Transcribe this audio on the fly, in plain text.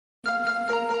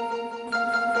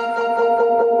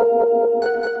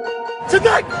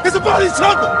Tonight is about each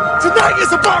other. Tonight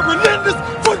is about relentless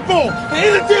football.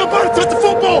 And anything about to touch the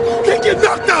football can get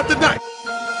knocked out tonight.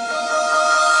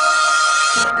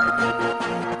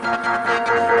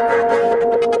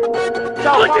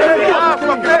 Look at me!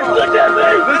 Look at me!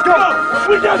 Let's go!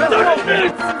 We got 30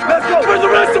 minutes! Let's go! For the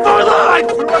rest of our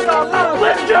lives!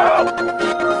 Let's go!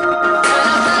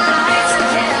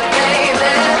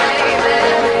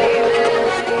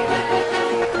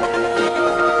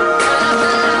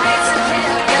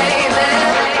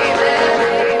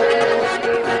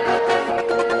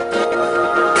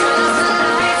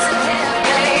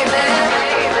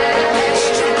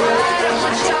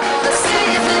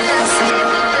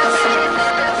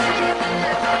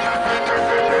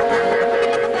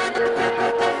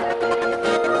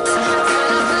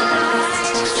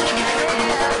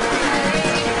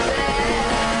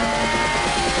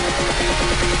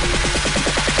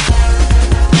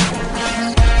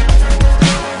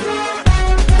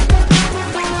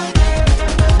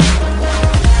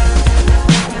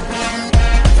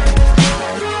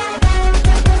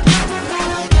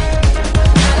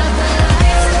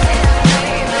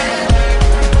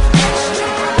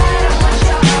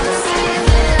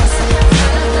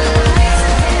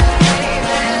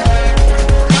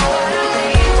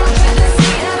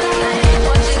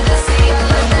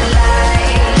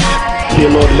 Dear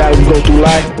Lord, tonight we go through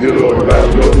life. Dear Lord, tonight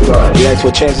we go through life. We ask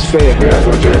for chances fair. We ask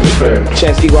for chances fair.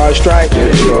 Chance to equal our strike.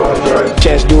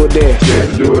 Chance to do it there.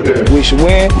 Chance to do it there. We should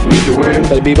win. We should win.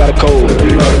 Let it be by the code. Let it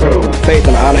be by the code. Faith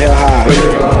and honor held high.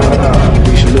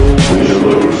 We should lose. We should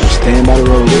lose. Stand by the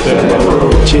road. Stand by the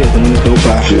road. Cheers when we go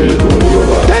by. Cheers when we go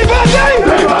by. Day by day.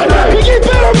 Day by day. We get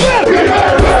better and better. We get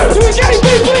better and better. We can't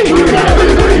be beat. We can't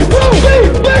be beat. Won't be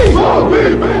beat. Won't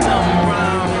be beat.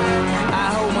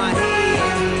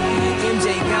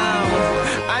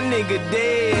 Nigga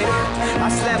dead. I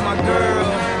slapped my girl.